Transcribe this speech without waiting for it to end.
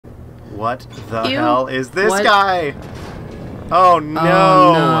What the Ew. hell is this What? guy? Oh no!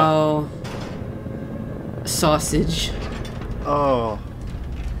 Oh no! Sausage. Oh,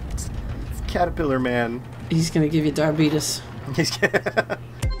 it's Caterpillar Man. He's gonna give you diabetes. He's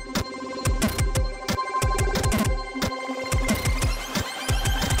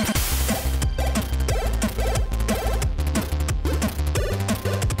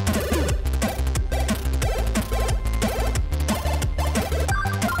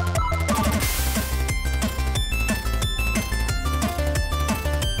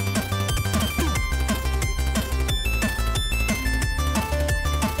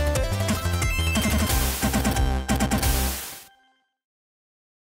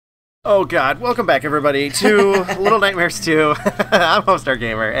Oh god, welcome back everybody to Little Nightmares 2. I'm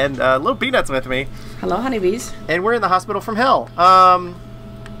HomestarGamer, and Little Peanut's with me. Hello, honeybees. And we're in the hospital from hell.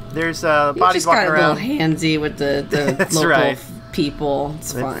 There's bodies walking around. You just got a little handsy with the That's local right. people.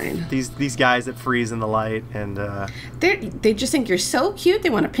 It's fine. These guys that freeze in the light, and They just think you're so cute, they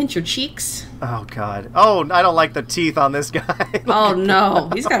want to pinch your cheeks. oh god. Oh, I don't like the teeth on this guy. Oh no,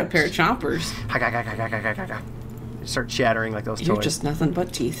 he's got a pair of chompers. Start chattering like those You're toys. just nothing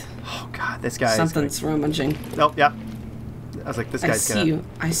but teeth. Oh god, this guy Something's rummaging. Oh, yep. I was like, this guy's gonna...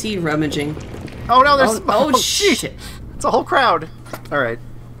 I see you rummaging. Oh no, there's... Oh shit. It's a whole crowd. Alright.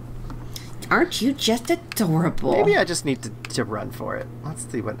 Aren't you just adorable? Maybe I just need to run for it. Let's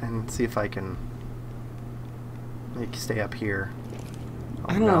see see if I can stay up here. Oh,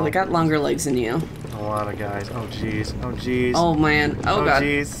 I don't know, they got longer legs than you. A lot of guys. Oh jeez. Oh jeez. Oh man. Oh god.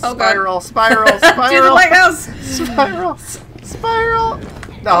 Jeez. Oh Spiral, god. spiral, spiral. To the lighthouse. Spiral. Spiral.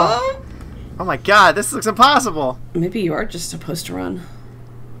 Oh. Oh my god, this looks impossible. Maybe you are just supposed to run.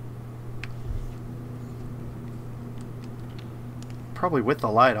 Probably with the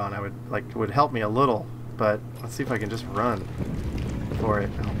light on, would help me a little, but let's see if I can just run for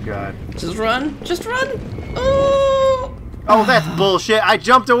it. Oh god. Just run. Just run. Oh. Oh, that's bullshit. I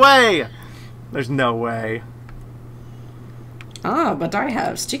jumped away. There's no way. Ah, but I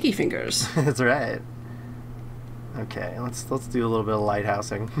have sticky fingers. That's right. Okay, let's do a little bit of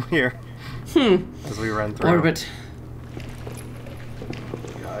lighthousing here. As we run through. Orbit.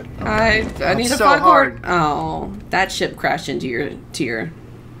 God. Oh, I need a so foghorn. hard. Oh, that ship crashed into your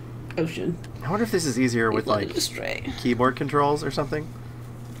ocean. I wonder if this is easier with like keyboard controls or something.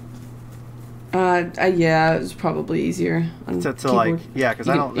 Yeah, it's probably easier on To like, yeah, because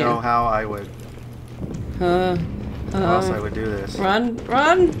I don't know how I would. How else I would do this. Run,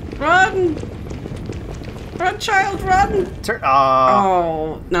 run, run, run, child, run!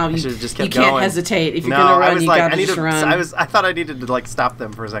 Oh no, you just kept can't going. hesitate. If you're gonna run, you gotta just run. I thought I needed to like stop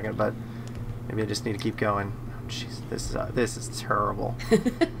them for a second, but maybe I just need to keep going. Oh, jeez, this is terrible.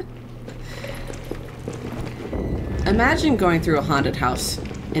 Imagine going through a haunted house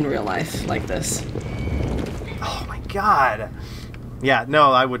in real life like this. Oh my god. Yeah,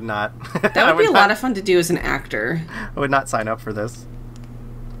 no, I would not. That would be a lot of fun to do as an actor. I would not sign up for this.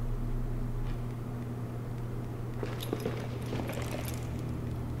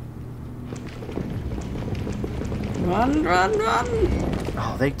 Run, run, run!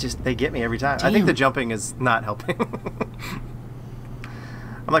 Oh, they get me every time. Damn. I think the jumping is not helping.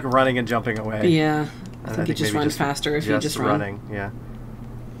 I'm like running and jumping away. Yeah, I think you just run faster if you just run. Running, yeah.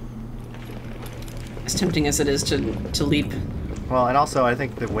 As tempting as it is to leap. Well, and also I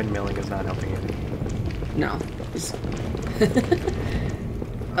think the windmilling is not helping either. No.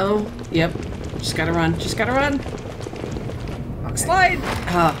 Oh, yep. Just gotta run. Just gotta run. Okay. Slide!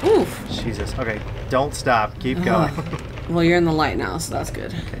 Oof. Jesus. Okay, don't stop. Keep going. Well, you're in the light now, so that's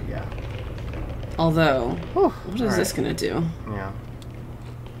good. Okay, yeah. Although, Whew. what is this gonna do? Yeah.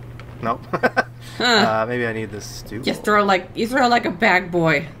 Nope. Maybe I need this stool. You throw like a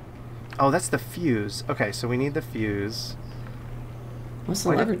Bagboy. Oh, that's the fuse. Okay, so we need the fuse. What's the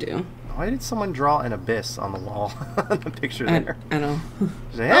lever do? Why did someone draw an abyss on the wall? The picture there. I know.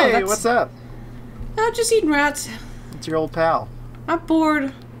 Say, hey, what's up? I'm just eating rats. It's your old pal. I'm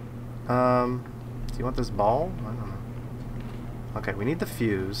bored. Do you want this ball? I don't know. Okay, we need the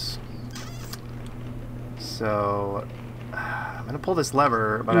fuse. So I'm gonna pull this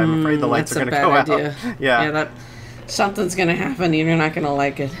lever, but I'm afraid the lights are gonna go out. Yeah. Yeah, something's gonna happen and you're not gonna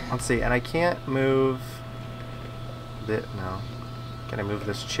like it. Let's see, and I can't move no. Can I move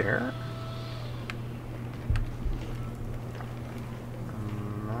this chair?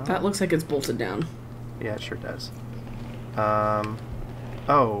 No. That looks like it's bolted down. Yeah, it sure does.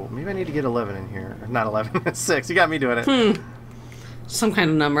 Oh, maybe I need to get 11 in here. Not 11, it's 6. You got me doing it. Some kind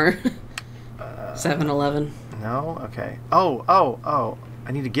of number. 7, 11. No? Okay. Oh.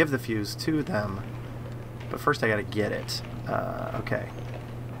 I need to give the fuse to them. But first I gotta get it. Okay.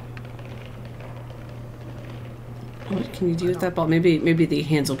 What can you do with that ball? Maybe the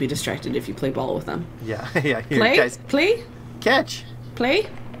hands will be distracted if you play ball with them. Yeah, yeah. Here, Play? guys. Play? Catch. Play?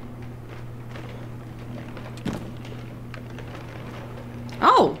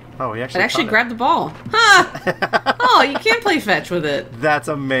 Oh! Oh, he It actually actually caught grabbed the ball. Huh! Oh, you can't play fetch with it. That's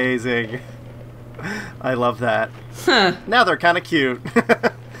amazing. I love that. Huh. Now they're kind of cute.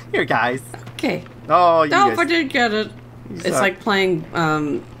 Here, guys. Okay. Oh, you No, guys. I did get it. It's suck. like playing,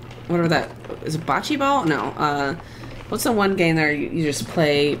 whatever that... Is it bocce ball? No. What's the one game there you just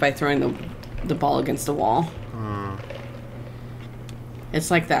play by throwing the ball against the wall? It's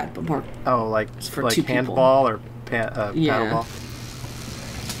like that, but more... Oh, like for two people. handball or paddle Yeah. ball?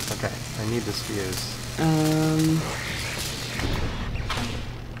 Okay, I need this fuse.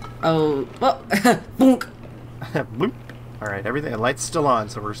 Oh, well, boonk. Bloop. Alright, everything. The light's still on,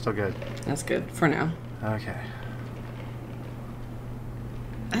 so we're still good. That's good for now. Okay.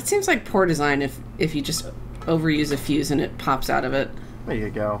 That seems like poor design if you just overuse a fuse and it pops out of it. There you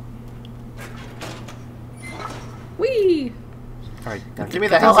go. Whee! Alright, now get me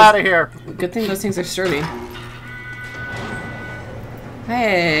the hell out of here! Good thing those things are sturdy.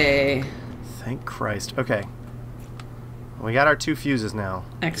 Hey! Thank Christ. Okay. We got our 2 fuses now.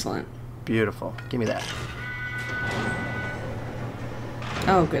 Excellent. Beautiful. Give me that.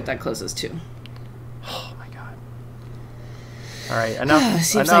 Oh, good. That closes too. Oh my god. Alright, enough.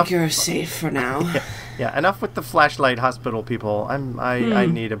 Seems enough. like you're safe for now. Yeah, enough with the flashlight hospital people. I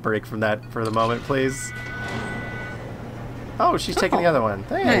need a break from that for the moment, please. Oh, she's taking the other one.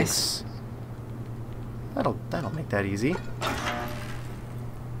 Thanks. Nice. That'll make that easy.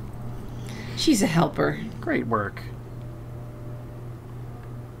 She's a helper. Great work.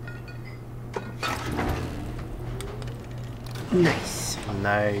 Nice.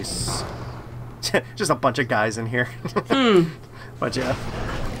 Nice. Just a bunch of guys in here. Bunch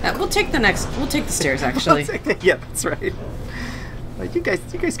of. We'll take the stairs actually. Yeah, that's right. Like, you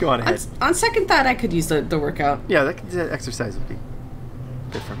guys go on ahead. On second thought, I could use the workout. Yeah, that exercise would be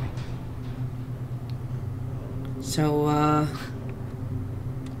good for me. So,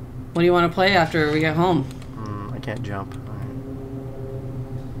 what do you want to play after we get home? I can't jump.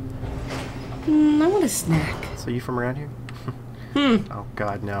 I want a snack. So you from around here? Oh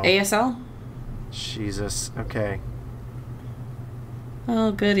God, no. ASL? Jesus. Okay.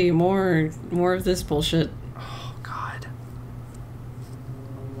 Oh goody, more of this bullshit. Oh God.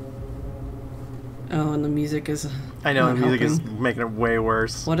 Oh, and the music is. I know not the music is helping. making it way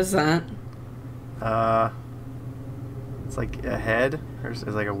worse. What is that? It's like a head, or it's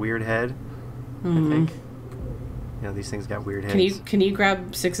like a weird head. I think. You know, these things got weird heads. Can you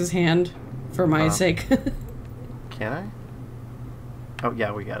grab Six's hand for my sake? Can I? Oh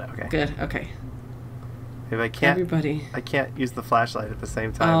yeah, we got it. Okay. Good. Okay. If I can't, Everybody. I can't use the flashlight at the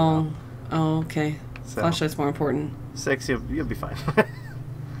same time. Oh, okay. So, Flashlight's more important. 6, you'll be fine.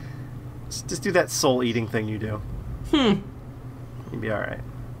 Just do that soul eating thing you do. You'll be all right.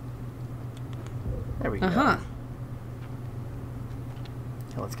 There we go. Uh-huh.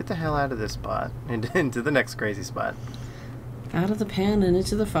 Okay, let's get the hell out of this spot and into the next crazy spot. Out of the pan and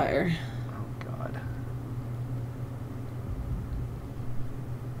into the fire. Oh God.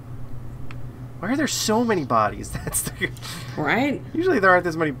 Why are there so many bodies? That's the... Right? Usually there aren't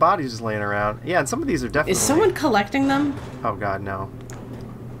this many bodies just laying around. Yeah, and some of these are definitely... Is someone collecting them? Oh God, no.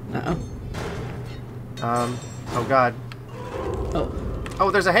 Uh-oh. Oh God. Oh.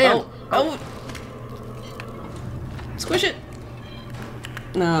 Oh, there's a hand! Oh! Squish it!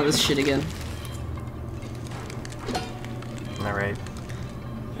 No, this shit again. Alright.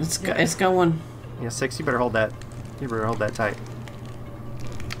 It's got one. Yeah, 6, you better hold that. You better hold that tight.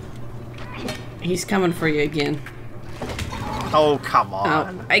 He's coming for you again. Oh, come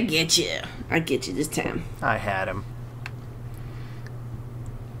on. Oh, I get you. I get you this time. I had him.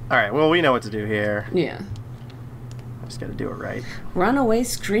 Alright, well, we know what to do here. Yeah. I just gotta do it right. Run away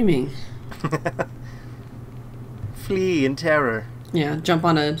screaming. Flee in terror. Yeah, jump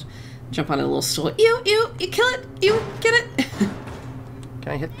on a little stool. Ew, you kill it. You get it.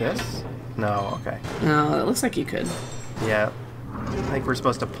 Can I hit this? No, okay. No, it looks like you could. Yeah. I think we're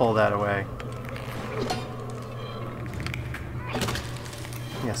supposed to pull that away.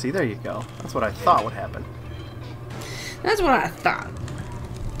 Yeah, see, there you go. That's what I thought would happen. That's what I thought.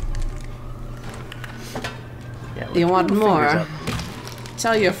 Yeah, You want fingers more? up.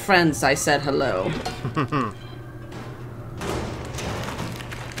 Tell your friends I said hello.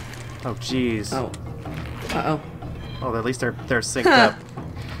 Oh, jeez. Oh. Uh-oh. Oh, at least they're synced up.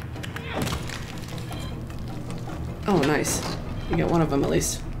 Oh, nice. You get one of them at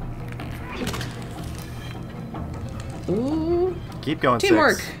least. Ooh. Keep going,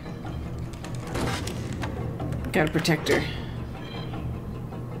 Teamwork. 6. Gotta protect her.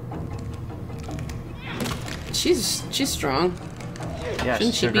 She's strong. Yeah,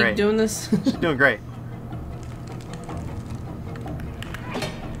 Shouldn't she be great. doing this? She's doing great.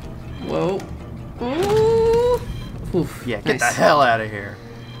 Whoa. Ooh. Oof, Yeah, get nice. the hell out of here.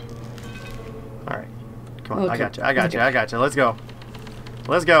 Alright. Come on, Okay. I got you, I got you, I got you. Let's go.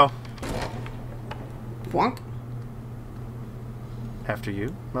 Let's go. Wonk. After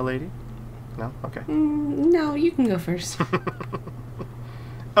you, my lady? No? Okay. No, you can go first.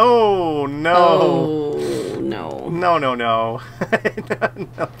 Oh, no. Oh, no. No, no, no.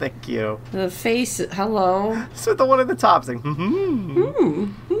 No, thank you. The face, hello. So the one at the top saying,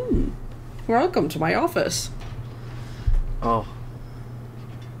 Welcome to my office. Oh.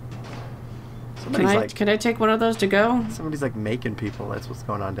 Somebody's Can I take one of those to go? Somebody's like making people. That's what's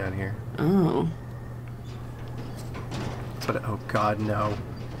going on down here. Oh. That's what, oh god, no.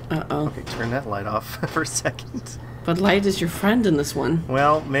 Uh-oh. Okay, turn that light off for a second. But Light is your friend in this one.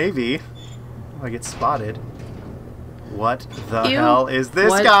 Well, maybe. I get spotted. What the Ew. hell is this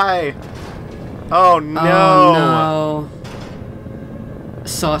What? guy? Oh no. Oh no.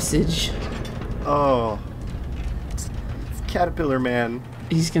 Sausage. Oh. It's Caterpillar Man.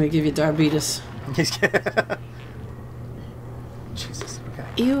 He's gonna give you diabetes. Jesus, okay.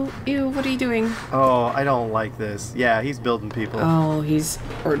 Ew, ew, what are you doing? Oh, I don't like this. Yeah, he's building people. Oh,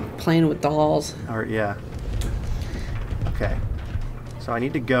 or playing with dolls. Or, yeah. Okay. So I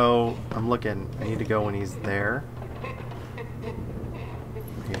need to go, I'm looking, I need to go when he's there.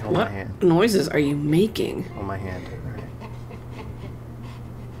 Okay, hold What my hand. noises are you making? Hold my hand.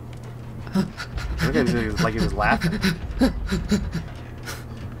 Alright. Look at him, like he was laughing.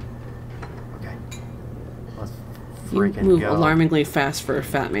 Okay. Let's You freaking move go. alarmingly fast for a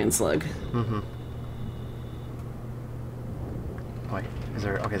fat man slug. Mm-hmm. Wait, is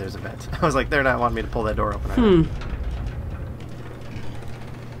there... Okay, there's a vent. I was like, they're not wanting me to pull that door open.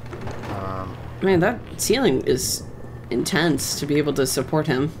 Man, that ceiling is intense to be able to support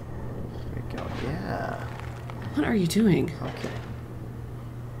him. There we go. Yeah. What are you doing? Okay.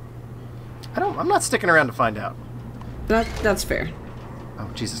 I'm not sticking around to find out. That's fair. Oh,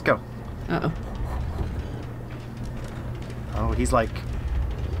 Jesus, go. Uh-oh. Oh, he's like...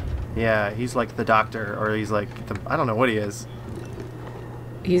 Yeah, he's like the doctor, or he's like the... I don't know what he is.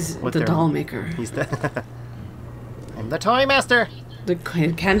 He's What the they're- doll maker. He's the... I'm the toy master! The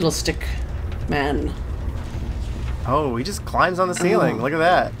candlestick man. Oh, he just climbs on the ceiling. Oh. Look at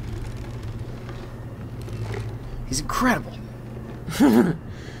that. He's incredible.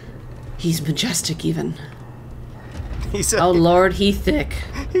 He's majestic even. He's Oh lord, he thick.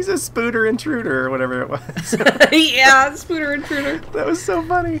 He's a spooter intruder, or whatever it was. Yeah, Spooter Intruder. That was so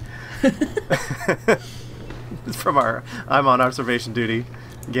funny. It's from our I'm on observation duty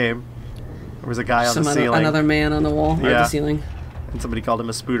game. There was a guy on the ceiling. Another man on the wall, or Yeah. the ceiling. And somebody called him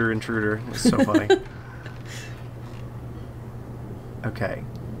a spooter intruder. It was so funny. Okay.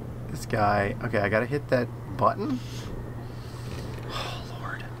 This guy... Okay, I gotta hit that button? Oh,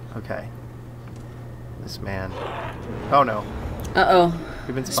 Lord. Okay. This man... Oh, no. Uh-oh.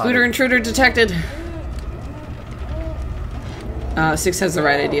 We've been spotted. Spooter Intruder detected. 6 has the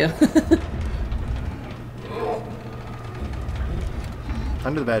right idea.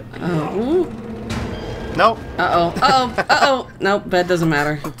 Under the bed. Oh. Nope. Uh-oh. Uh-oh. Uh-oh. Nope, bed doesn't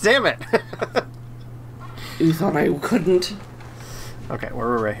matter. Damn it. You thought I couldn't. Okay,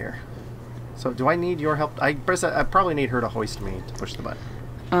 we're right here. So, do I need your help? I probably need her to hoist me to push the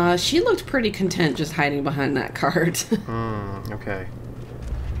button. She looked pretty content just hiding behind that cart. Okay.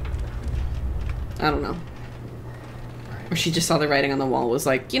 I don't know. Or she just saw the writing on the wall, was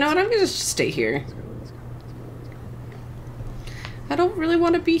like, you know what, I'm gonna just stay here. I don't really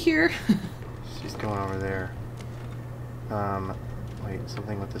want to be here. She's going over there. Wait,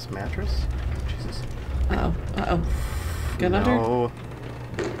 something with this mattress? Jesus. Uh-oh. Uh-oh. Get under? No.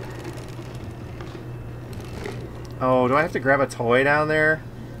 Oh, do I have to grab a toy down there?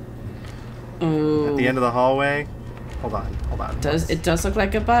 Oh. At the end of the hallway? Hold on, hold on. It does look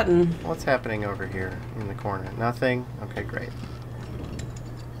like a button. What's happening over here in the corner? Nothing? Okay, great.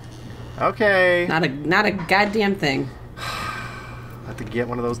 Okay. Not a goddamn thing. I have to get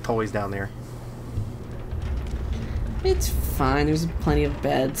one of those toys down there. It's fine. There's plenty of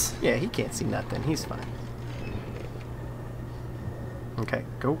beds. Yeah, he can't see nothing. He's fine. Okay,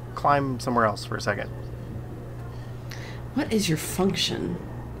 go climb somewhere else for a second. What is your function?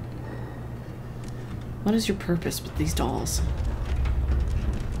 What is your purpose with these dolls?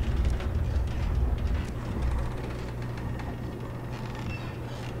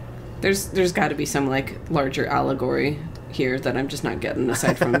 There's got to be some like larger allegory here that I'm just not getting,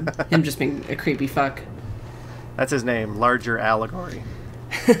 aside from him just being a creepy fuck. That's his name. Larger allegory.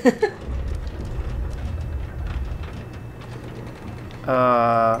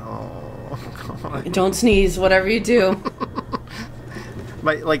 Oh. Don't sneeze, whatever you do.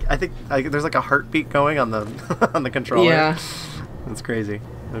 I think there's like a heartbeat going on the on the controller. Yeah. That's crazy.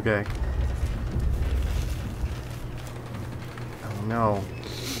 Okay. Oh no.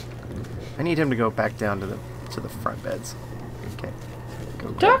 I need him to go back down to the front beds. Okay.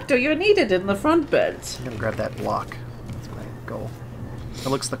 Doctor, you're needed in the front beds. I'm gonna grab that block. That's my goal. It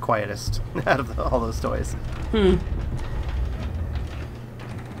looks the quietest out of all those toys.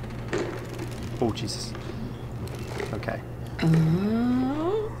 Oh Jesus. Okay.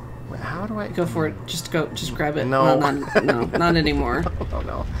 How do I go for it? Just grab it. No. Well, no, not anymore. Oh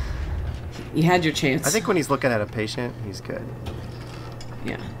no. You had your chance. I think when he's looking at a patient, he's good.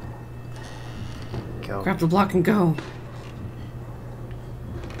 Yeah. Go. Grab the block and go.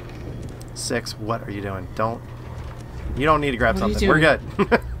 6. What are you doing? You don't need to grab What are you something. We're good.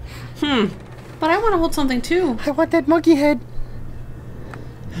 But I want to hold something too. I want that monkey head.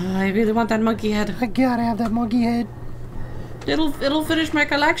 I really want that monkey head. I gotta have that monkey head. It'll finish my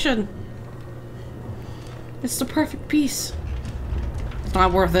collection. It's the perfect piece. It's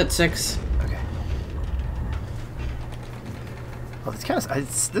not worth it, 6. Okay. Well, it's kind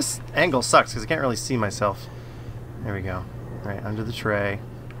of this angle sucks because I can't really see myself. There we go. All right, under the tray.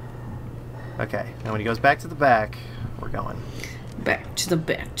 Okay. Now when he goes back to the back, we're going. Back to the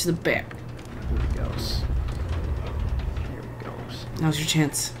back to the back. Here he goes. Here he goes. Now's your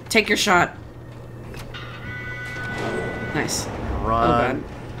chance. Take your shot. Nice. Run.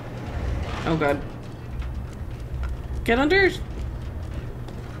 Oh god. Get under.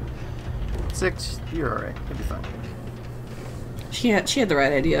 6. You're all right. You'll be fine. She had the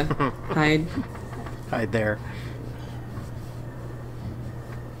right idea. Hide. Hide there.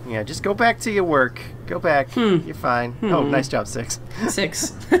 Yeah, just go back to your work. Go back. You're fine. Oh, nice job, 6.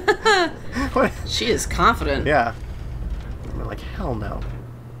 6. What? She is confident. Yeah. I'm like, hell no.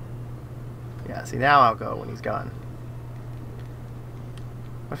 Yeah, see, now I'll go when he's gone.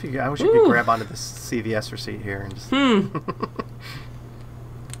 I wish you could grab onto this CVS receipt here and just... Rip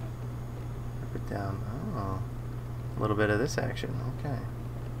it down. Oh. A little bit of this action. Okay.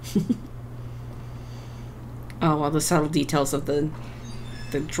 Oh, well, the subtle details of the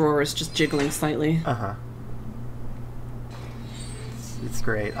drawer is just jiggling slightly. Uh-huh. It's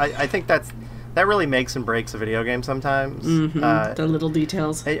great. I think that really makes and breaks a video game sometimes. The little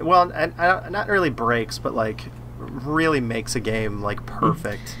details. Well, and not really breaks, but like really makes a game like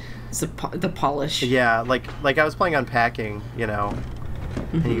perfect. It's the polish. Yeah, like I was playing Unpacking, you know,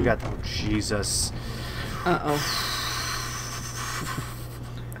 and you got Jesus. Uh-oh.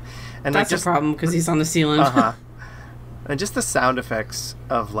 And that's a problem because he's on the ceiling. And just the sound effects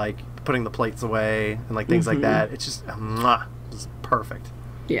of like putting the plates away and like things like that. It's just it's perfect.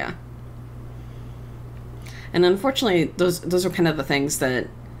 Yeah. And unfortunately, those are kind of the things that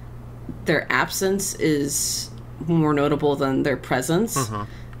their absence is more notable than their presence.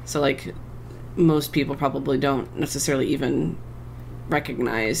 So like most people probably don't necessarily even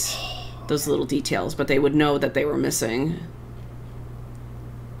recognize those little details, but they would know that they were missing.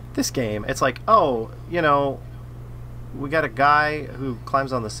 This game, it's like, oh, you know, we got a guy who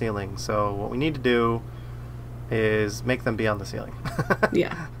climbs on the ceiling, so what we need to do is make them be on the ceiling.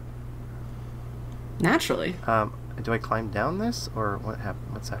 Yeah. Naturally. Do I climb down this, or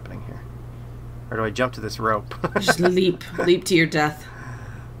what's happening here? Or do I jump to this rope? Just leap to your death.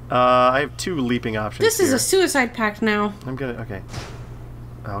 I have 2 leaping options. This is here. a suicide pact now. I'm gonna. Okay.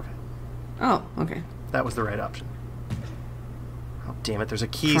 Oh, okay. Oh, okay. That was the right option. Oh, damn it! There's a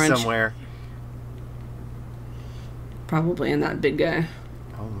key Crunch. somewhere. Probably in that big guy.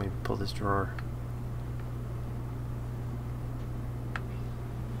 Oh, maybe pull this drawer.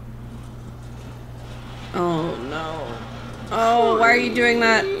 Oh no. Oh, why are you doing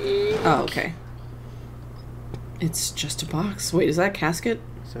that? Oh, okay. It's just a box. Wait, is that a casket?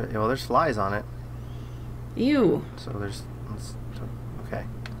 So, well, there's flies on it. Ew. So okay.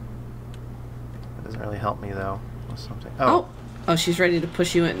 That doesn't really help me though. Something. Oh, she's ready to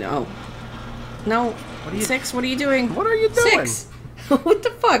push you in. Oh. No. What are you, 6, what are you doing? What are you doing? 6. What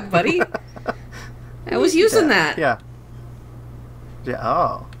the fuck, buddy? I was using that. Yeah. Yeah.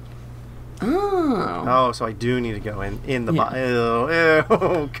 Oh. Oh. Oh, so I do need to go in the box. Yeah. Ew.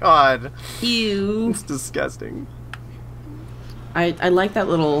 Oh God. Ew. It's disgusting. I like that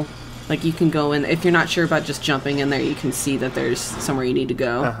little, like you can go in, if you're not sure about just jumping in there, you can see that there's somewhere you need to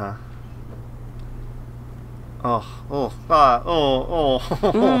go. Uh-huh. Oh.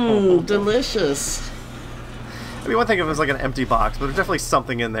 Delicious. I mean, one thing if it was like an empty box, but there's definitely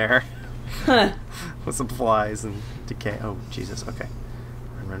something in there. With some flies and decay. Oh, Jesus. Okay.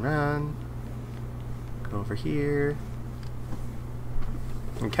 Run, run, run. Go over here.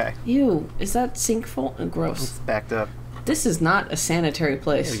 Okay. Ew, is that sink full? Gross. It's backed up. This is not a sanitary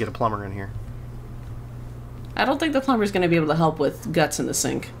place. Gotta get a plumber in here. I don't think the plumber's going to be able to help with guts in the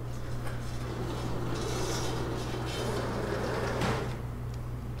sink.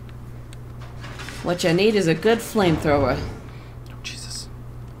 What you need is a good flamethrower. Oh, Jesus.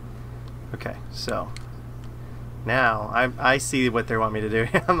 Okay, so now I see what they want me to do.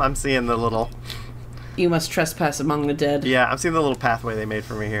 I'm seeing the little... You must trespass among the dead. Yeah, I'm seeing the little pathway they made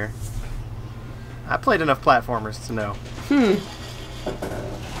for me here. I played enough platformers to know.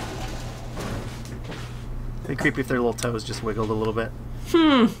 It'd be creepy if their little toes just wiggled a little bit.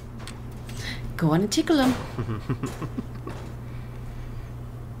 Go on and tickle them.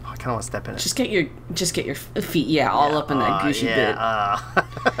 Oh, I kind of want to step in it. Just get your feet, yeah, all up in that gooshy bit.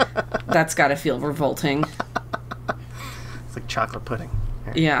 That's got to feel revolting. It's like chocolate pudding.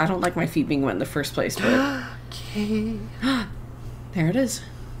 Here. Yeah, I don't like my feet being wet in the first place, but... Okay. There it is.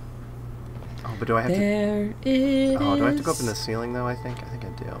 Oh, but do I have There it is. Oh, do I have to go up in the ceiling, though, I think? I think I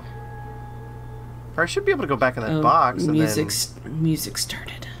do. Or I should be able to go back in that box and music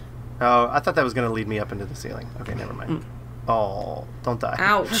started. Oh, I thought that was going to lead me up into the ceiling. Okay, never mind. Oh, don't die.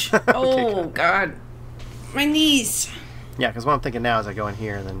 Ouch. Okay, oh, good. God. My knees. Yeah, because what I'm thinking now is I go in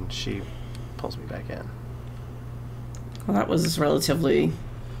here and then she pulls me back in. Well, that was relatively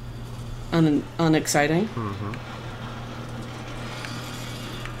unexciting.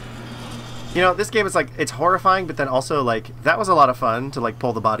 You know, this game is like, it's horrifying, but then also, like, that was a lot of fun to, like,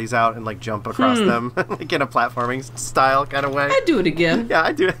 pull the bodies out and, like, jump across them, like, in a platforming style kind of way. I'd do it again. Yeah,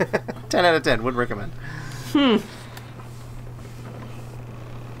 I'd do it. 10 out of 10. Would recommend.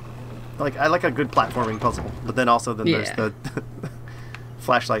 Like, I like a good platforming puzzle, but then also there's the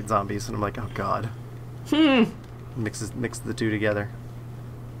flashlight zombies, and I'm like, oh, God. Mix the two together.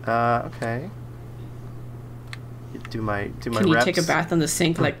 Okay. Do my Can reps. you take a bath in the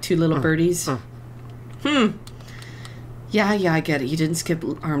sink like two little birdies? Yeah, I get it. You didn't skip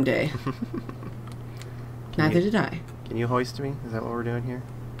arm day. Neither did I. Can you hoist me? Is that what we're doing here?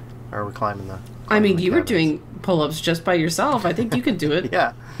 Or are we climbing the... I mean, you were cabins? doing pull-ups just by yourself. I think you could do it.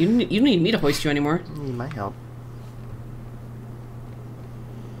 Yeah. You don't need me to hoist you anymore. You need my help.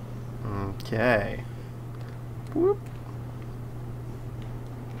 Okay. Whoop.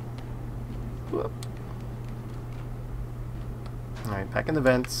 Whoop. Alright, back in the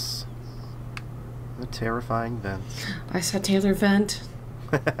vents. The terrifying vents. I saw Taylor vent.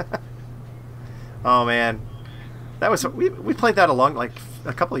 Oh man. That was we played that like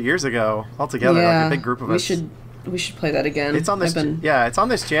a couple of years ago all together, like a big group of us. We should play that again. It's on this it's on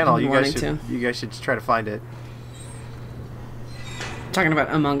this channel. You guys should try to find it. Talking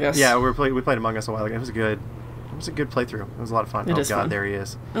about Among Us. Yeah, we played Among Us a while ago. It was good. It was a good playthrough. It was a lot of fun. It is God, fun. there he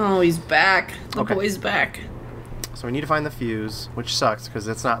is. Oh, he's back. The Okay. boy's back. So we need to find the fuse, which sucks because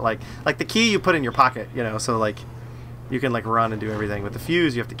it's not like the key you put in your pocket, you know. So like you can like run and do everything. With the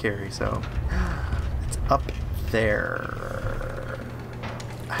fuse, you have to carry. So it's up there.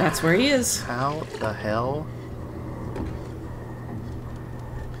 That's where he is. How the hell?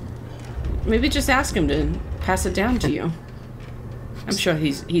 Maybe just ask him to pass it down to you. I'm sure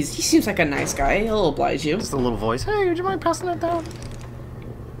he seems like a nice guy. He'll oblige you. Just a little voice. Hey, would you mind passing that down?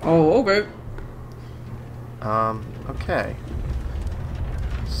 Oh, okay. Okay.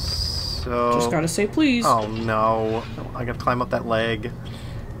 So... Just gotta say please. Oh, no. I gotta climb up that leg.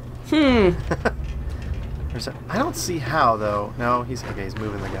 Hmm. I don't see how, though. No, he's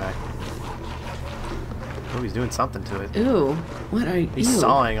moving the guy. Oh, he's doing something to it. Ew. What are you... He's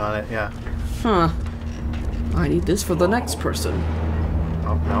sawing on it, yeah. Huh. I need this for the next person.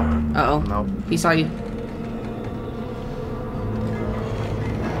 Oh, no. Uh-oh. No. He saw you.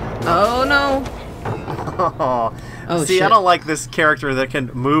 Oh, no. Oh, see, shit. I don't like this character that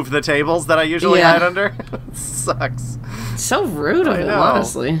can move the tables that I usually hide under. It sucks. So rude of him, know.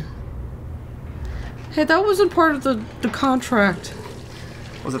 honestly. Hey, that wasn't part of the contract.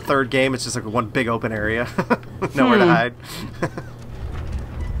 It was a third game. It's just like one big open area. Nowhere to hide.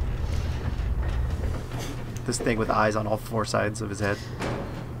 This thing with eyes on all four sides of his head.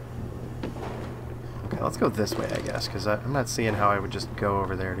 Okay, let's go this way, I guess, because I'm not seeing how I would just go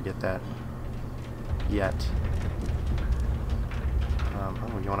over there to get that yet.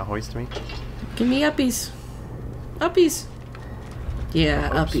 Oh, you want to hoist me? Give me uppies. Uppies. Yeah,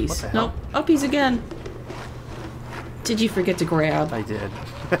 Oops, uppies. what the hell? Nope, uppies again. Did you forget to grab? I did.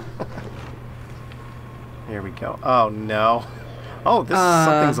 Here we go. Oh, no. Oh,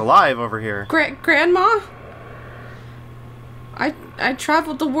 something's alive over here. Grandma? I I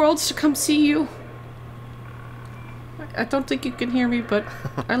traveled the worlds to come see you. I don't think you can hear me, but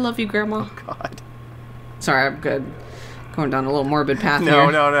I love you, Grandma. Oh, God. Sorry, I'm good. Going down a little morbid path No,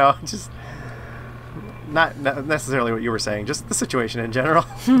 here. no. Just not necessarily what you were saying. Just the situation in general.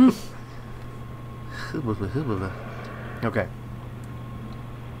 Okay.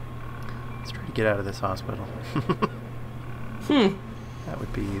 Let's try to get out of this hospital. That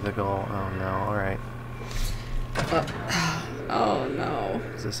would be the goal. Oh, no. All right. Oh, no.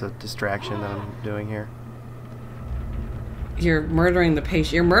 Is this a distraction that I'm doing here? You're murdering the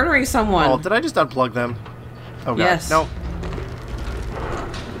patient. You're murdering someone. Oh, did I just unplug them? Oh, God. Yes. No.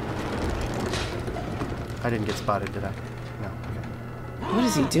 I didn't get spotted, did I? No. Okay. What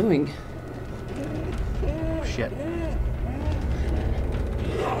is he doing? Shit.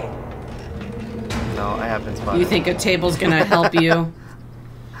 No, I have been spotted. You think a table's gonna help you?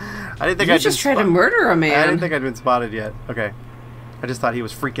 I didn't think You I'd just been tried to murder a man. I didn't think I'd been spotted yet. Okay. I just thought he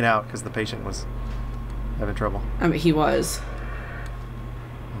was freaking out because the patient was having trouble. I mean, he was.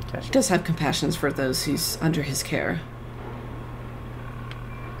 Okay. He does have compassion for those who's under his care.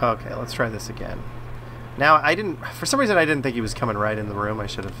 Okay, let's try this again. Now, I didn't... For some reason, I didn't think he was coming right in the room. I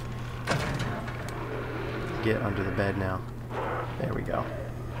should have... Get under the bed now. There we go.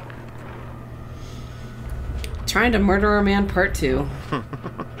 Trying to murder a man, part 2.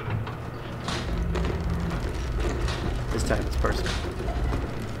 This time it's personal.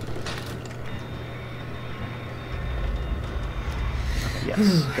 Okay,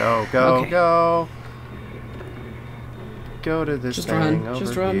 yes. Go, Okay. go. Go to this Just thing. run,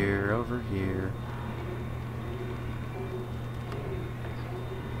 just over run. here, over here.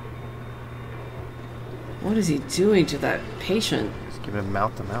 What is he doing to that patient? Just giving him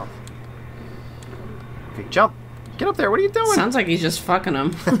mouth to mouth. Okay, jump! Get up there, what are you doing? Sounds like he's just fucking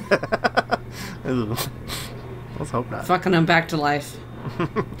him. Let's hope not. Fucking him back to life.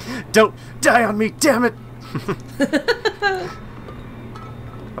 Don't die on me, damn it!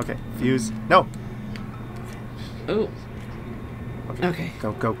 Okay, fuse. No! Oh. Okay.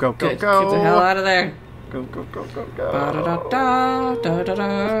 Go, go, go, go, Good. go! Get the hell out of there. Go, go, go, go, go! Ba-da-da-da,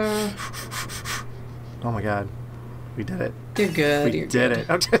 da-da-da. Oh my god. We did it. You're good. We You're did good. it.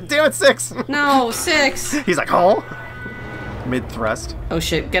 Oh, damn it, 6! No, 6. He's like, oh! Mid-thrust. Oh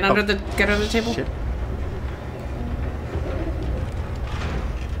shit! Get under the table. Shit.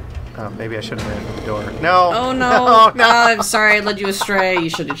 Maybe I should have ran for the door. No! Oh no! No, no. I'm sorry. I led you astray.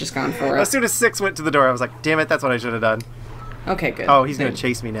 You should have just gone for As it. soon as 6 went to the door, I was like, damn it, that's what I should have done. Okay, good. Oh, he's going Good. to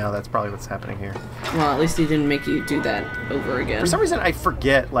chase me now. That's probably what's happening here. Well, at least he didn't make you do that over again. For some reason, I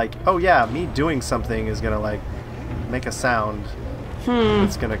forget, like, oh yeah, me doing something is going to, like, make a sound.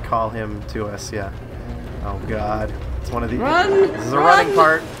 It's going to call him to us, yeah. Oh god. It's one of the... Run! This is a Run! running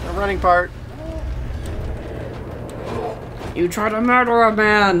part. A running part. You try to murder a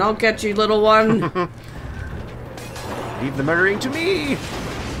man. I'll get you, little one. Leave the murdering to me!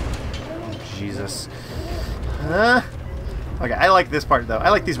 Oh, Jesus. Okay, I like this part, though. I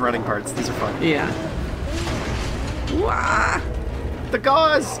like these running parts. These are fun. Yeah. Wah! The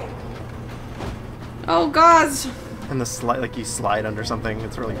gauze! Oh, gods! And the slide, like you slide under something.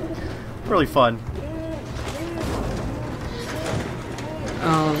 It's really, really fun.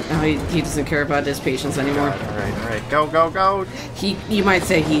 Oh, he doesn't care about his patients anymore. All right. Go, go, go! You might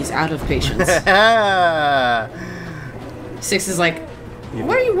say he's out of patience. 6 is like,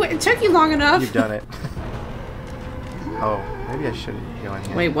 what are you? It took you long enough. You've done it. Oh, maybe I shouldn't go in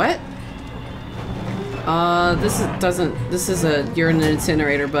here. Wait, what? This is you're in an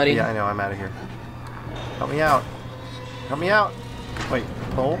incinerator, buddy. Yeah, I know. I'm out of here. Help me out. Help me out. Wait,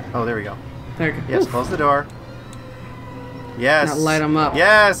 pull? Oh, there we go. There you go. Yes, Oof. close the door. Yes. Now light him up.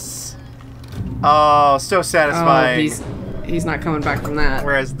 Yes. Oh, so Oh, satisfying. he's not coming back from that.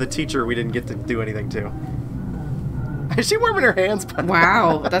 Whereas the teacher, we didn't get to do anything to. Is she warming her hands?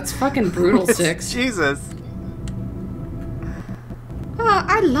 Wow, that's fucking brutal, 6. Jesus. Oh,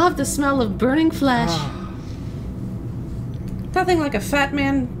 I love the smell of burning flesh. Nothing like a fat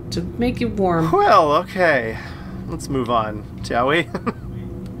man to make you warm. Well, okay. Let's move on, shall we?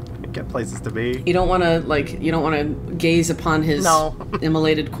 Get places to be. You don't want to gaze upon his No.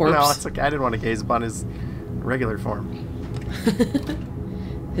 immolated corpse. No, it's okay. I didn't want to gaze upon his regular form.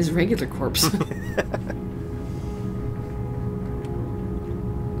 His regular corpse.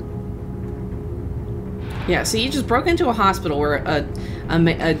 Yeah, so you just broke into a hospital where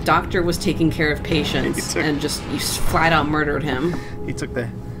a doctor was taking care of patients and just you flat out murdered him. He took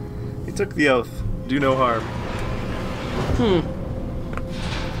the oath. Do no harm.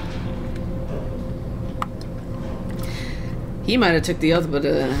 He might have took the oath, but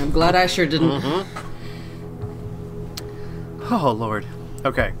I'm glad I sure didn't. Oh, Lord.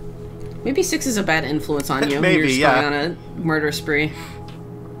 Okay. Maybe 6 is a bad influence on you. Maybe, You're just yeah. going on a murder spree.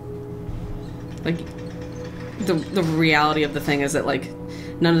 Like, the reality of the thing is that, like,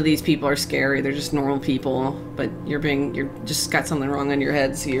 none of these people are scary. They're just normal people. But you're just got something wrong in your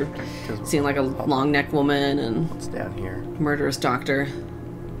head, so you're seeing, like, a long neck woman and... What's down here? Murderous doctor.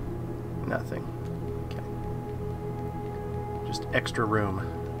 Nothing. Okay. Just extra room.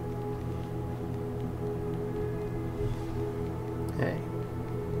 Hey.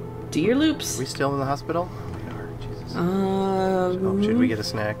 Do your loops. Are we still in the hospital? We are. Jesus. Should we get a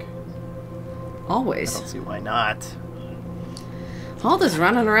snack? Always. I don't see why not. All this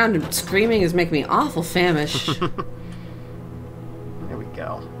running around and screaming is making me awful famished. There we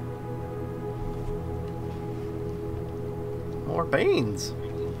go. More beans.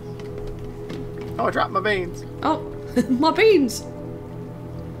 Oh, I dropped my beans. Oh, my beans.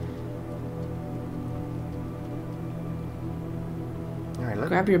 All right,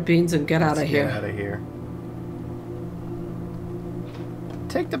 Grab your beans and get out of here. Get out of here.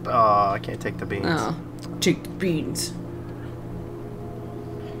 Take the... Oh, I can't take the beans. Oh, take the beans.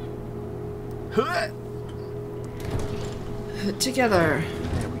 Together.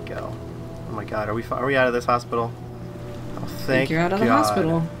 There we go. Oh my God, are we out of this hospital? Oh, thank you're out of God. the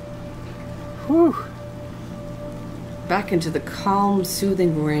hospital. Whew. Back into the calm,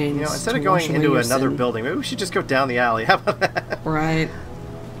 soothing rains. You know, instead of going into another building, maybe we should just go down the alley. How about that? Right.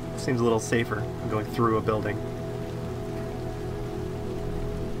 Seems a little safer than going through a building.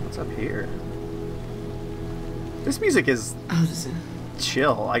 What's up here? This music is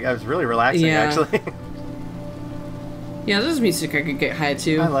chill. Like, I was really relaxing, actually. Yeah, this is music I could get high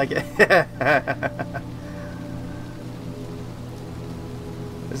to. I like it.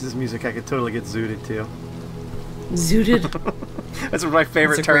 This is music I could totally get zooted to. Zooted? That's my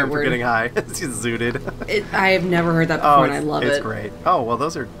favorite term for getting high. It's zooted. I have never heard that before, and I love it. It's great. Oh, well,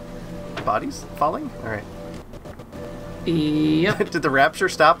 those are bodies falling? Alright. Yep. Did the rapture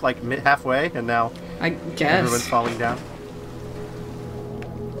stop, like, halfway, and now I guess everyone's falling down?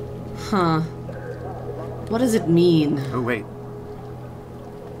 Huh. What does it mean? Oh, wait.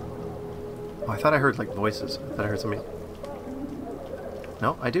 Oh, I thought I heard, like, voices. I thought I heard somebody...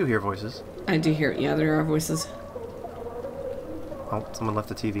 No, I do hear voices. I do hear... Yeah, there are voices. Oh, someone left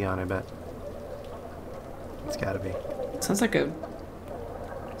the TV on, I bet. It's gotta be. Sounds like a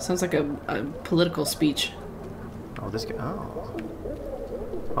political speech. Oh, this guy... Oh.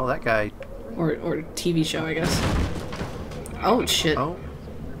 Oh, that guy... Or TV show, I guess. Oh, shit. Oh.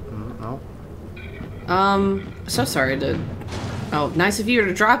 No. So sorry to... Oh, nice of you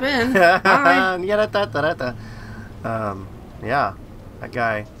to drop in. Bye. Yeah. That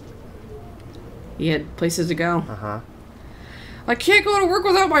guy. He had places to go. Uh-huh. I can't go to work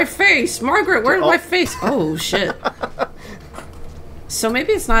without my face! Margaret, where's my face? Oh, shit. So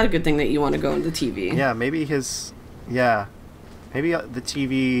maybe it's not a good thing that you want to go into TV. Yeah, maybe his... Yeah. Maybe the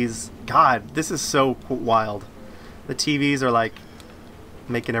TVs... God, this is so wild. The TVs are, like,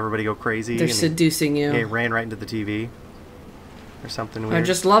 making everybody go crazy. They're seducing you. Yeah, he ran right into the TV. Or something weird. I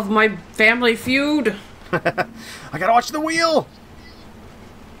just love my Family Feud. I gotta watch The Wheel!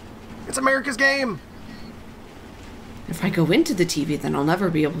 It's America's game! If I go into the TV, then I'll never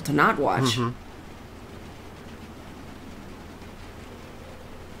be able to not watch. Mm-hmm.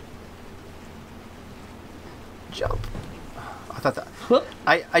 Jump. I thought that... Whoop.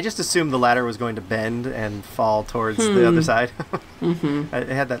 I just assumed the ladder was going to bend and fall towards the other side. Mm-hmm. It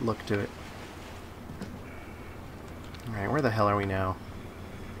had that look to it. Alright, where the hell are we now?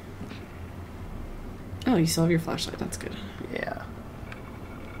 Oh, you still have your flashlight. That's good. Yeah.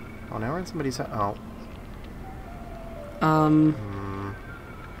 Oh, now we're in somebody's... Oh.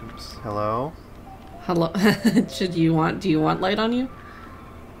 Oops. Hello? Hello? Do you want light on you?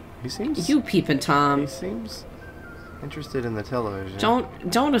 He seems... You peeping Tom. He seems interested in the television.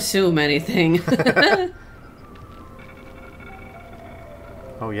 Don't assume anything.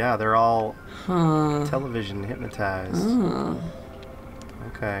 Oh yeah, they're all television hypnotized. Oh.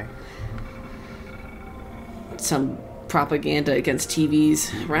 Okay. Some propaganda against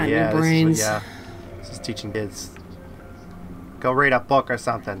TVs around your brains. This is teaching kids. Go read a book or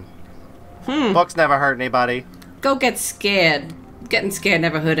something. Books never hurt anybody. Go get scared. Getting scared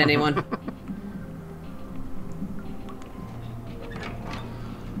never hurt anyone.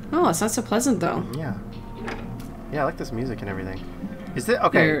 Oh, it's not so pleasant though. Yeah. Yeah, I like this music and everything. Is it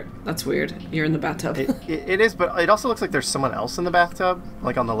okay? That's weird. You're in the bathtub. It is, but it also looks like there's someone else in the bathtub,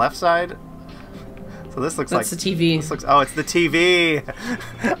 like on the left side. So this looks That's the TV. This looks. Oh, it's the TV.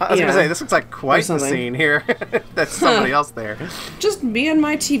 I was gonna say this looks like quite the scene here. That's somebody else there. Just me and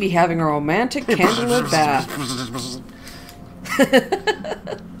my TV having a romantic candlelit bath.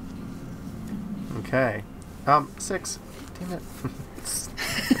 Okay. 6. Damn it.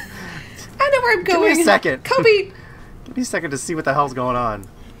 I know where I'm going. Give me a second. Kobe. Give me a second to see what the hell's going on.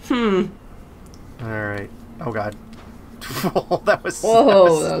 Alright. Oh god. That was...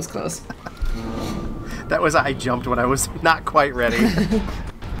 Whoa, that was close. That was... I jumped when I was not quite ready.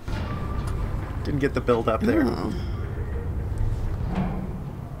 Didn't get the build up there. Oh.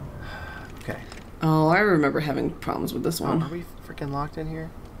 Okay. Oh, I remember having problems with this one. Are we freaking locked in here?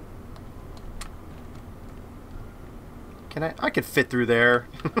 Can I could fit through there.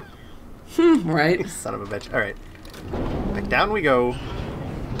 Right. Son of a bitch. Alright. Back down we go.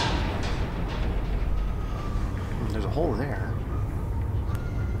 There's a hole there.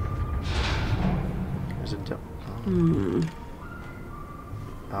 There's a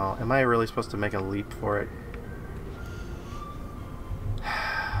Oh, am I really supposed to make a leap for it?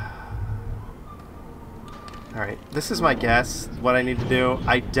 Alright, this is my guess, what I need to do.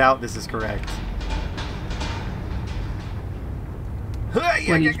 I doubt this is correct.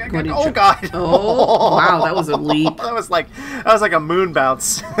 Oh god! Oh wow, that was a leap. That was like a moon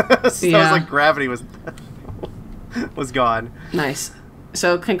bounce. That was like gravity was gone. Nice.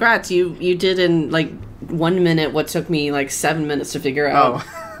 So congrats, you did in like 1 minute what took me like 7 minutes to figure out. Oh.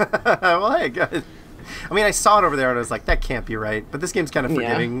 Well, hey, good. I mean, I saw it over there and I was like, that can't be right. But this game's kind of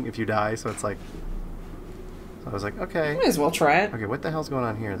forgiving if you die, so it's like... So I was like, okay. Might as well try it. Okay, what the hell's going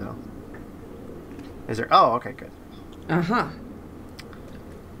on here, though? Is there... Oh, okay, good. Uh-huh.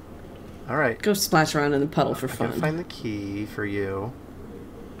 Alright. Go splash around in the puddle for fun. I can find the key for you.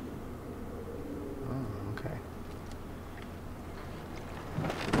 Oh, okay.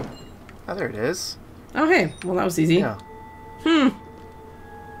 Oh, there it is. Oh, hey. Well, that was easy. Yeah.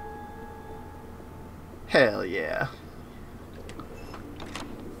 Hell yeah.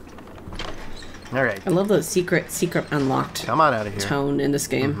 Alright. I love the secret unlocked Come on out of here. tone in this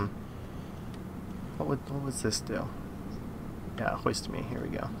game. What was this do? Yeah, hoist me. Here we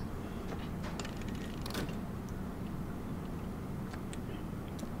go.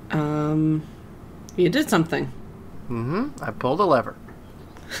 You did something. I pulled a lever.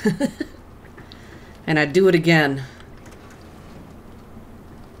 And I'd do it again.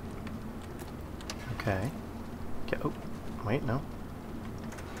 Okay. Oh, wait, no.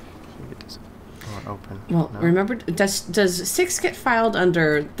 Get this open. Well, no. remember, does 6 get filed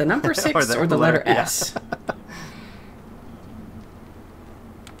under the number 6 or the letter S?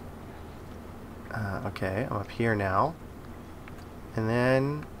 Okay, I'm up here now. And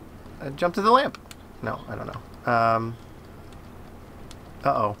then jump to the lamp. No, I don't know.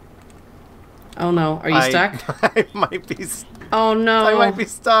 Uh-oh. Oh no, are you stuck? I might be Oh no. I might be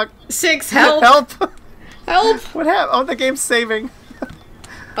stuck. 6, help! Help! Help! What happened? Oh, the game's saving.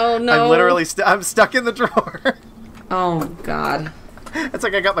 Oh no. I'm literally I'm stuck in the drawer. Oh god. It's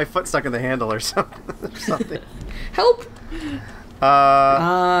like I got my foot stuck in the handle or something. Help!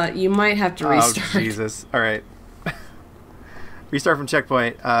 You might have to restart. Oh, Jesus. Alright. Restart from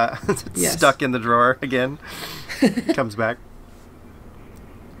checkpoint. Yes. Stuck in the drawer again. Comes back.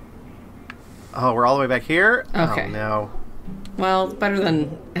 Oh, we're all the way back here? Okay. Oh, no. Well, better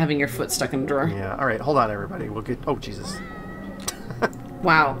than having your foot stuck in a drawer. Yeah. Alright, hold on, everybody. We'll get... Oh, Jesus.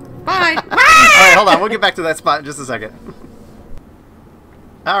 Wow. Bye! Alright, hold on. We'll get back to that spot in just a second.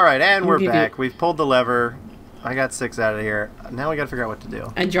 Alright, and we're back. We've pulled the lever. I got 6 out of here. Now we gotta figure out what to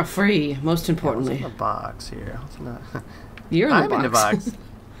do. And you're free, most importantly. What's in the box here? What's in the... You're in the box.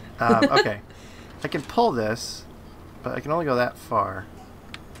 I'm in the box. Okay. I can pull this, but I can only go that far.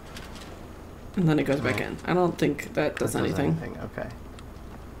 And then it goes back in. I don't think that does anything. Okay.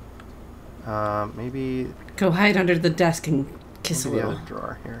 Maybe... Go hide under the desk and kiss a the little. other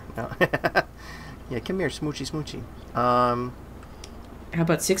drawer here. No. Yeah, come here, smoochy, smoochy. How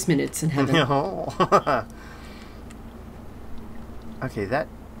about 6 minutes in heaven? No. Okay, that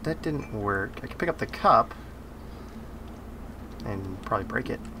didn't work. I can pick up the cup and probably break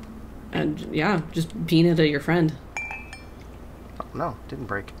it. And yeah, just bean it at your friend. Oh, no, didn't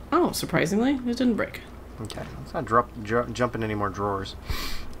break. Oh, surprisingly, it didn't break. Okay, let's not jump in any more drawers.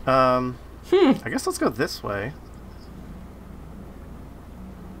 I guess let's go this way.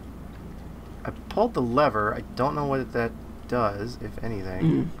 I pulled the lever. I don't know what that does, if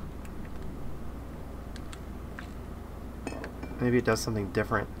anything. Maybe it does something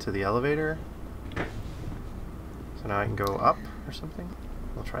different to the elevator. So now I can go up or something.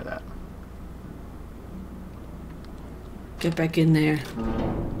 We'll try that. Get back in there.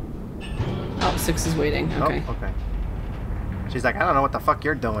 Oh, 6 is waiting. Okay. Oh, okay. She's like, I don't know what the fuck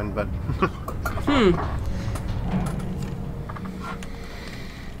you're doing, but...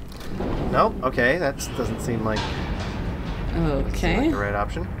 Nope, okay, that doesn't seem like... Okay. Like the right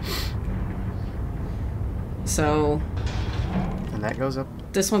option. So. And that goes up.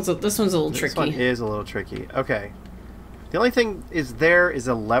 This one's a little tricky. This one is a little tricky. Okay. The only thing is there is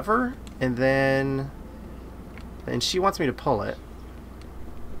a lever, and she wants me to pull it,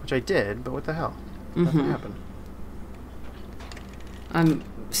 which I did. But what the hell? Nothing happened. I'm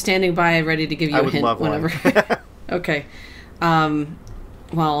standing by, ready to give you a hint whenever. Okay.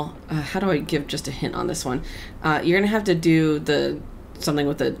 Well, how do I give just a hint on this one? You're gonna have to do something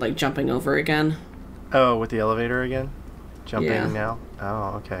with the like jumping over again. Oh, with the elevator again? Jumping now?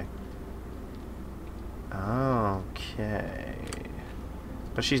 Oh, okay. Okay.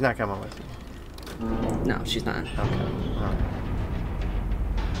 But she's not coming with you. No, she's not. Okay. Alright.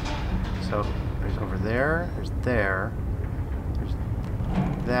 So there's over there. There's there. There's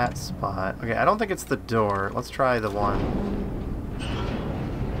that spot. Okay, I don't think it's the door. Let's try the one.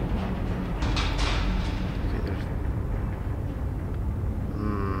 Okay, there's.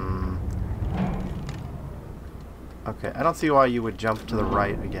 Okay, I don't see why you would jump to the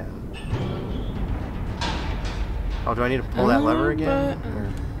right again. Oh, do I need to pull that lever again?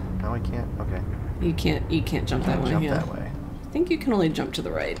 Or, no, I can't. Okay. You can't jump that way. Jump that way. I think you can only jump to the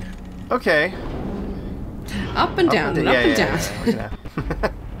right. Okay. Up and down, up and down. Yeah.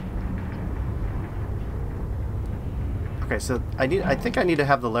 Okay, so I think I need to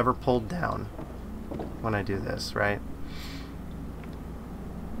have the lever pulled down when I do this, right?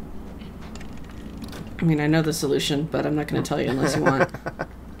 I mean, I know the solution, but I'm not going to tell you unless you want.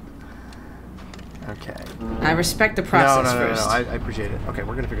 Okay. I respect the process first. No, I appreciate it. Okay,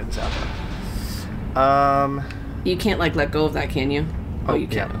 we're going to figure this out now. You can't, like, let go of that, can you? Oh, you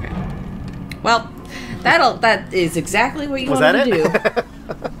can. Yeah. Okay. Well, that is exactly what you wanted to do.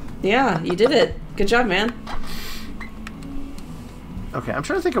 Yeah, you did it. Good job, man. Okay, I'm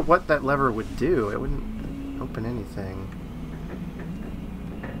trying to think of what that lever would do. It wouldn't open anything.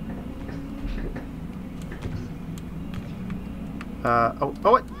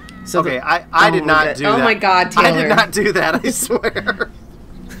 What? So okay, I did not do that. Oh my God, Taylor. I did not do that, I swear.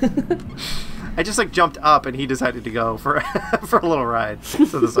 I just like jumped up and he decided to go for for a little ride to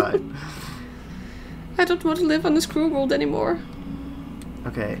the side. I don't want to live on this cruel world anymore.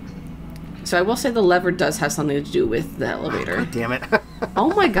 Okay. So I will say the lever does have something to do with the elevator. God damn it.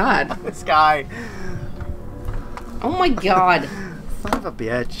 Oh my God. This guy. Oh my God. Son of a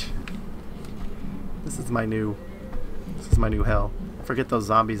bitch. This is my new hell. Forget those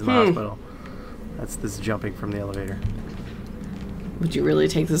zombies in the hospital. That's this jumping from the elevator. Would you really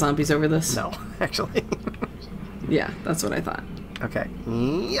take the zombies over this? No, actually. Yeah, that's what I thought. Okay.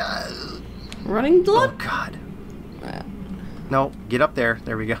 Yeah. Running blood? Oh God. No, get up there.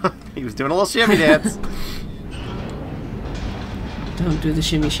 There we go. He was doing a little shimmy dance. Don't do the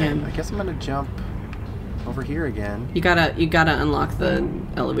shimmy sham. I guess I'm gonna jump over here again. You gotta unlock the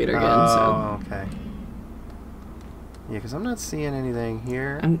elevator again. Oh, okay. Yeah, because I'm not seeing anything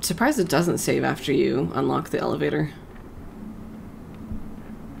here. I'm surprised it doesn't save after you unlock the elevator.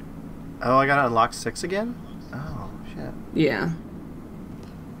 Oh, I gotta unlock 6 again? Oh, shit. Yeah.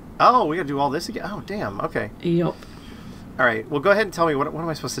 Oh, we gotta do all this again? Oh, damn. Okay. Yup. Alright, well, go ahead and tell me what am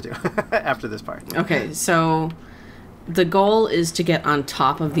I supposed to do after this part? Okay, so the goal is to get on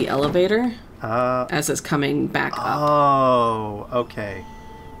top of the elevator as it's coming back up. Oh, okay.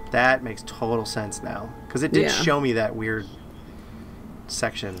 That makes total sense now. Because it did show me that weird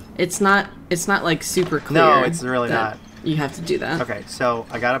section. It's not like super clear. No, it's really not. You have to do that. Okay, so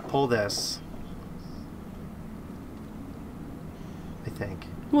I gotta pull this. I think.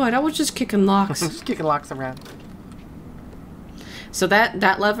 What? I was just kicking locks. Just kicking locks around. So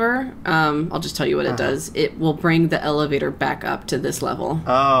that lever, I'll just tell you what it does. It will bring the elevator back up to this level.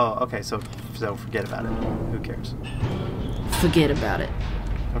 Oh, okay. So forget about it. Who cares? Forget about it.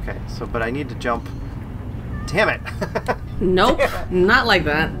 Okay. So, but I need to jump. Damn it. Nope. Damn it. Not like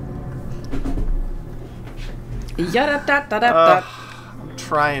that. I'm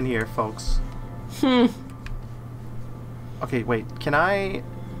trying here, folks. Okay, wait. Can I?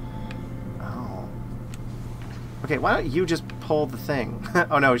 Oh. Okay. Why don't you just pull the thing?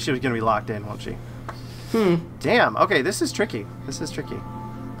 Oh no, she was gonna be locked in, won't she? Damn. Okay, this is tricky. This is tricky.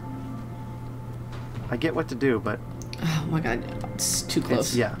 I get what to do, but. Oh my God, it's too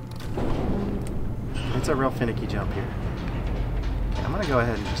close. Yeah. It's a real finicky jump here. Okay, I'm gonna go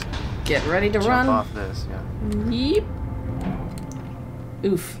ahead and just get ready to run. Jump off this. Yeah. Yep.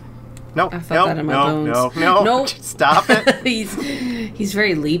 Oof. No, I felt that in my bones. No. Stop it. He's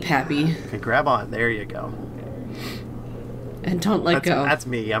very leap happy. Okay, grab on. There you go. And don't let go. That's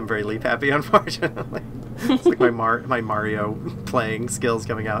me. I'm very leap happy, unfortunately. It's like my Mario playing skills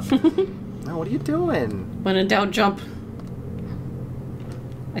coming out. No, what are you doing? When in doubt, jump.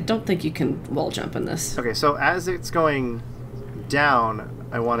 I don't think you can wall jump in this. Okay, so as it's going down,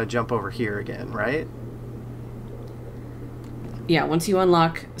 I want to jump over here again, right? Yeah, once you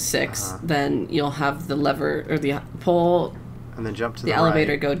unlock 6, then you'll have the lever or the pole and then jump to the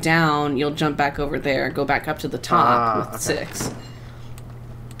elevator go down, you'll jump back over there, go back up to the top with 6.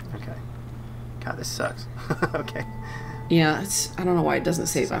 Okay. God, this sucks. Okay. Yeah, I don't know why it doesn't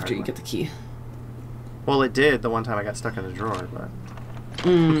save after you get the key. Well, it did the one time I got stuck in the drawer, but...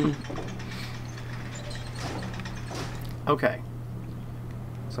 Okay.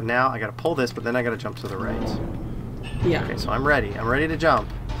 So now I gotta pull this, but then I gotta jump to the right. Yeah. Okay, so I'm ready. I'm ready to jump.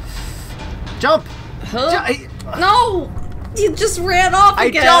 Jump! No! You just ran off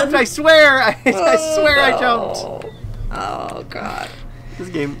again! I jumped! I swear! I swear I jumped! Oh, God. This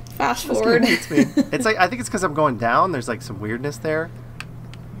game... Fast forward. This game hates me. It's like, I think it's because I'm going down. There's like some weirdness there.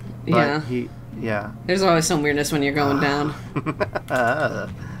 But yeah. There's always some weirdness when you're going down.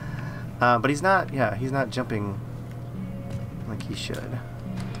 But he's not, he's not jumping like he should.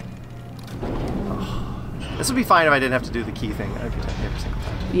 Oh. This would be fine if I didn't have to do the key thing every single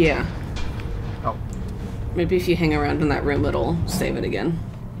time. Yeah. Oh. Maybe if you hang around in that room, it'll save it again.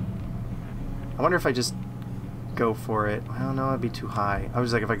 I wonder if I just go for it. I don't know, it'd be too high. I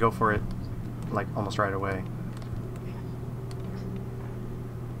was like, if I go for it, like, almost right away.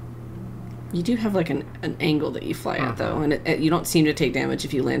 You do have, like, an angle that you fly at, though, and you don't seem to take damage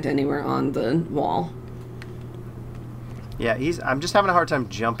if you land anywhere on the wall. Yeah, I'm just having a hard time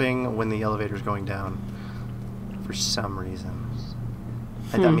jumping when the elevator's going down. For some reason.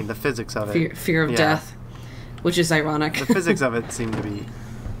 I mean, the physics of it. Fear of death, which is ironic. The physics of it seem to be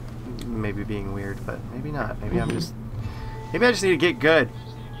maybe being weird, but maybe not. Maybe I just need to get good.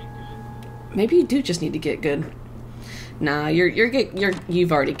 Maybe you do just need to get good. Nah,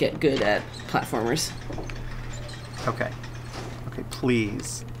 you've already get good at platformers. Okay. Okay,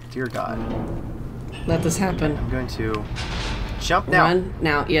 please. Dear God. Let this happen. I'm going to jump now. Run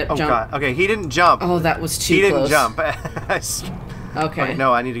now. Yep, oh, jump. God. Okay, he didn't jump. Oh, that was too close. He didn't jump. Okay. Wait,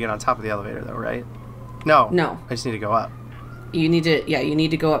 no, I need to get on top of the elevator, though, right? No. No. I just need to go up. You need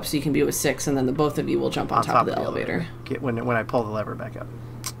to go up so you can be with 6, and then the both of you will jump on top of the elevator. Get when I pull the lever back up.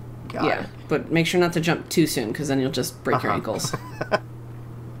 Got it. But make sure not to jump too soon, because then you'll just break your ankles.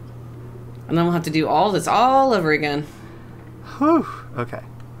 And then we'll have to do all this all over again. Whew. Okay.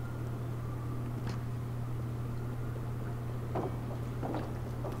 All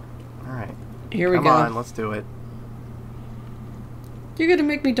right. Here we go. Come on, let's do it. You're gonna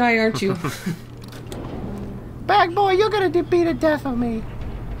make me die, aren't you? Bagboy, you're gonna be the death of me.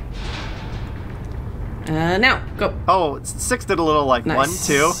 Now, go. Oh, 6 did a little, like, nice.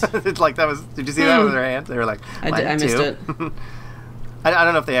 1, 2. It's like, that was... Did you see that with their hand? They were like, I missed it. I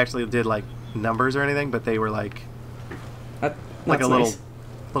don't know if they actually did, like, numbers or anything, but they were, like... like a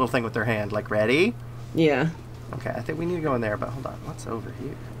little thing with their hand. Like, ready? Yeah. Okay, I think we need to go in there, but hold on. What's over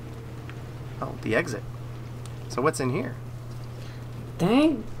here? Oh, the exit. So what's in here?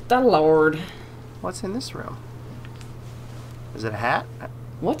 Thank the Lord. What's in this room? Is it a hat?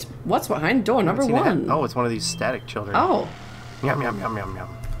 What's behind door number 1? Oh, it's one of these static children. Oh. Yum, yum, yum, yum, yum.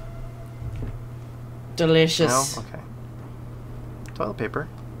 Delicious. No? Okay. Toilet paper.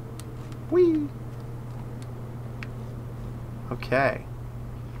 Whee! Okay.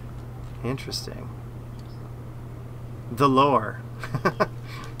 Interesting. The lore.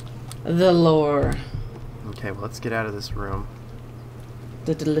 The lore. Okay, well, let's get out of this room.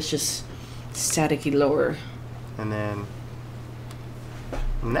 The delicious staticky lore. And then...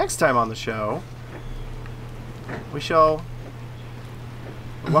 next time on the show, we shall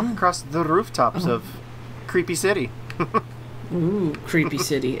walk across the rooftops of Creepy City. Ooh, Creepy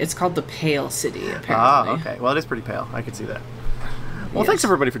City. It's called the Pale City, apparently. Ah, okay. Well, it is pretty pale. I can see that. Well, thanks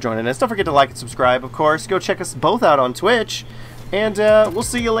everybody for joining us. Don't forget to like and subscribe, of course. Go check us both out on Twitch. And we'll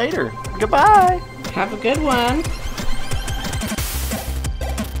see you later. Goodbye. Have a good one.